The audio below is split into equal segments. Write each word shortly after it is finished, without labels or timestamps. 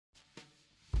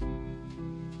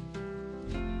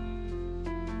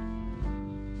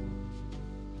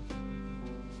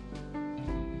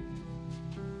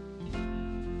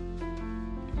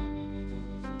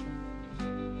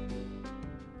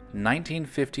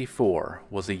1954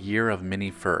 was a year of many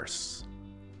firsts.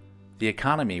 The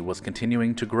economy was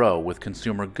continuing to grow with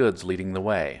consumer goods leading the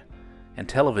way, and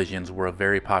televisions were a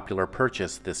very popular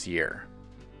purchase this year.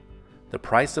 The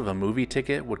price of a movie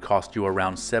ticket would cost you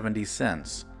around 70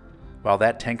 cents, while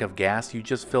that tank of gas you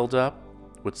just filled up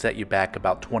would set you back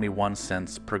about 21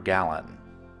 cents per gallon.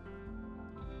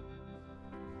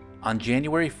 On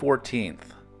January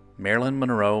 14th, Marilyn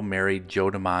Monroe married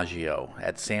Joe DiMaggio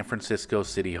at San Francisco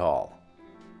City Hall.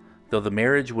 Though the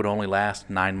marriage would only last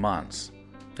 9 months,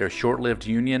 their short-lived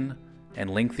union and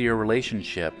lengthier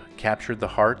relationship captured the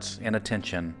hearts and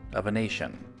attention of a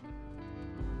nation.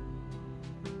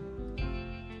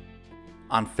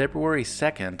 On February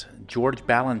 2nd, George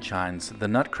Balanchine's The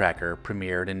Nutcracker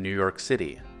premiered in New York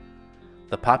City.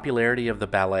 The popularity of the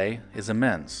ballet is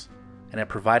immense, and it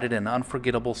provided an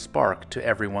unforgettable spark to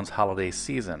everyone's holiday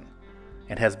season,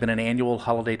 and has been an annual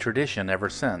holiday tradition ever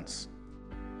since.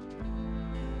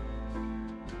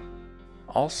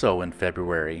 Also in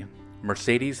February,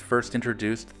 Mercedes first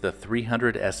introduced the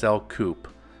 300 SL Coupe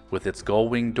with its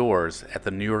gull-wing doors at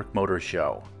the New York Motor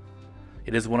Show.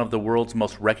 It is one of the world's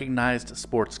most recognized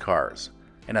sports cars,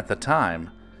 and at the time,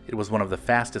 it was one of the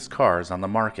fastest cars on the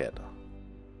market.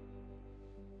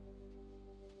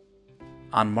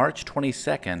 On March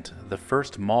 22nd, the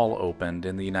first mall opened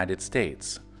in the United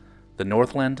States. The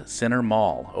Northland Center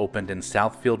Mall opened in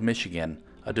Southfield, Michigan,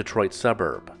 a Detroit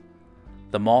suburb.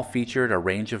 The mall featured a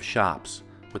range of shops,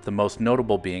 with the most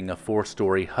notable being a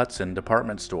 4-story Hudson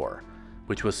department store,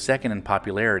 which was second in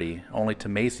popularity only to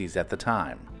Macy's at the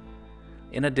time.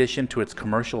 In addition to its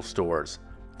commercial stores,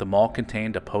 the mall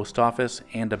contained a post office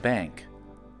and a bank.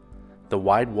 The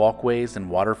wide walkways and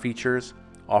water features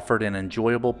offered an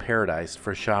enjoyable paradise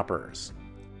for shoppers.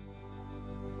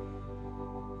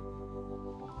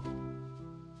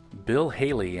 Bill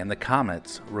Haley and the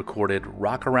Comets recorded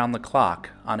Rock Around the Clock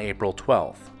on April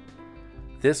 12th.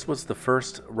 This was the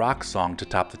first rock song to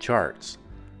top the charts,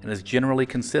 and is generally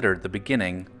considered the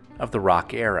beginning of the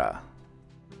rock era.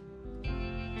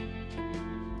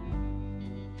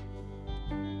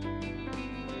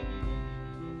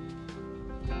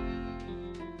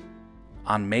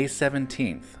 On May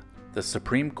 17th, the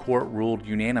Supreme Court ruled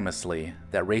unanimously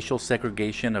that racial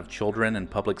segregation of children in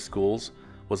public schools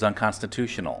was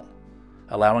unconstitutional,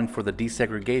 allowing for the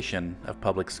desegregation of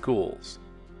public schools.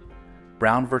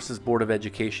 Brown v. Board of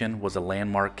Education was a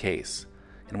landmark case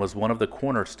and was one of the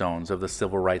cornerstones of the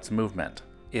civil rights movement.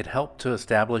 It helped to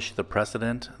establish the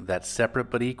precedent that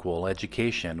separate but equal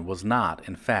education was not,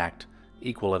 in fact,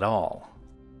 equal at all.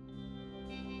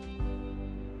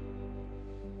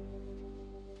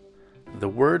 The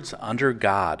words "under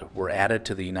God" were added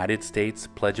to the United States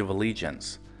Pledge of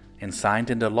Allegiance and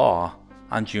signed into law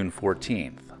on June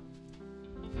 14th.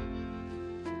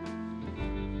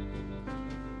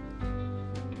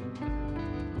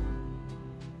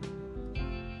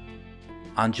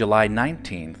 On July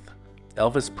 19th,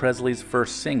 Elvis Presley's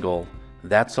first single,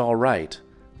 "That's All Right,"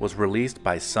 was released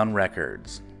by Sun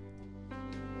Records.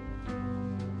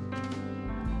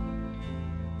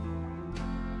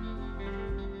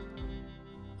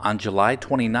 On July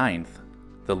 29th,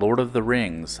 The Lord of the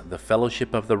Rings, The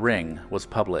Fellowship of the Ring was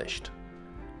published.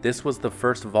 This was the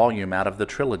first volume out of the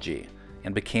trilogy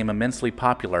and became immensely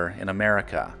popular in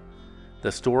America.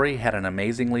 The story had an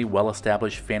amazingly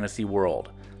well-established fantasy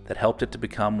world that helped it to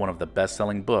become one of the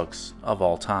best-selling books of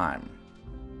all time.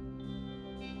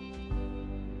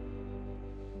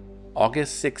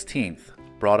 August 16th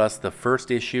brought us the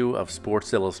first issue of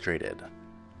Sports Illustrated.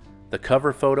 The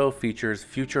cover photo features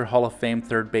future Hall of Fame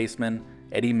third baseman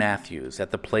Eddie Matthews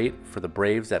at the plate for the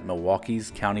Braves at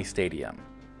Milwaukee's County Stadium.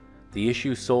 The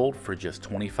issue sold for just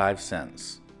 25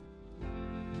 cents.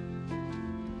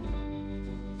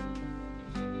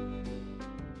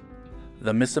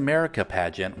 The Miss America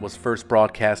pageant was first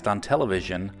broadcast on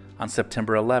television on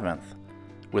September 11th,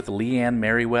 with Leanne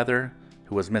Merriweather,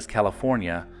 who was Miss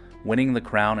California, winning the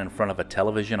crown in front of a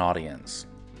television audience.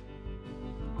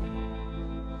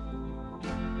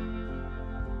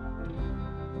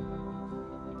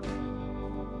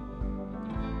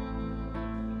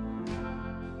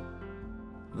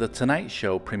 The Tonight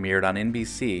Show premiered on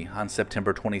NBC on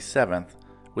September 27th,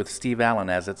 with Steve Allen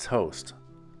as its host.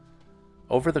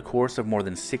 Over the course of more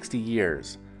than 60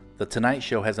 years, The Tonight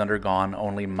Show has undergone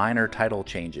only minor title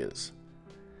changes.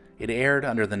 It aired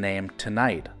under the name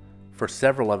Tonight for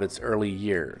several of its early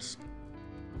years.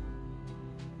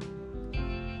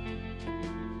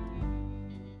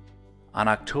 On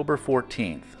October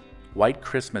 14th, White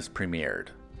Christmas premiered.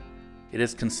 It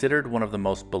is considered one of the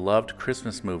most beloved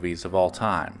Christmas movies of all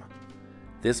time.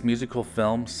 This musical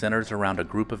film centers around a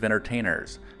group of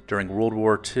entertainers during World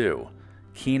War II,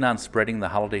 keen on spreading the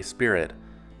holiday spirit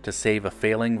to save a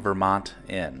failing Vermont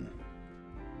inn.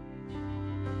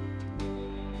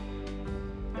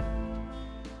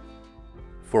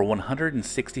 For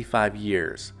 165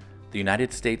 years, the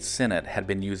United States Senate had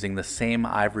been using the same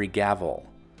ivory gavel.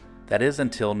 That is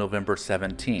until November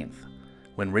 17th,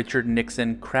 when Richard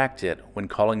Nixon cracked it when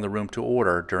calling the room to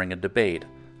order during a debate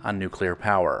on nuclear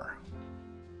power.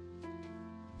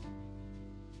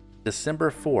 December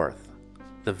 4th,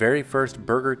 the very first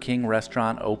Burger King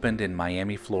restaurant opened in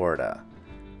Miami, Florida.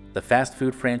 The fast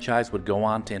food franchise would go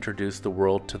on to introduce the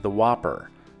world to the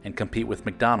Whopper and compete with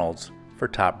McDonald's for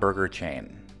top burger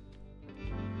chain.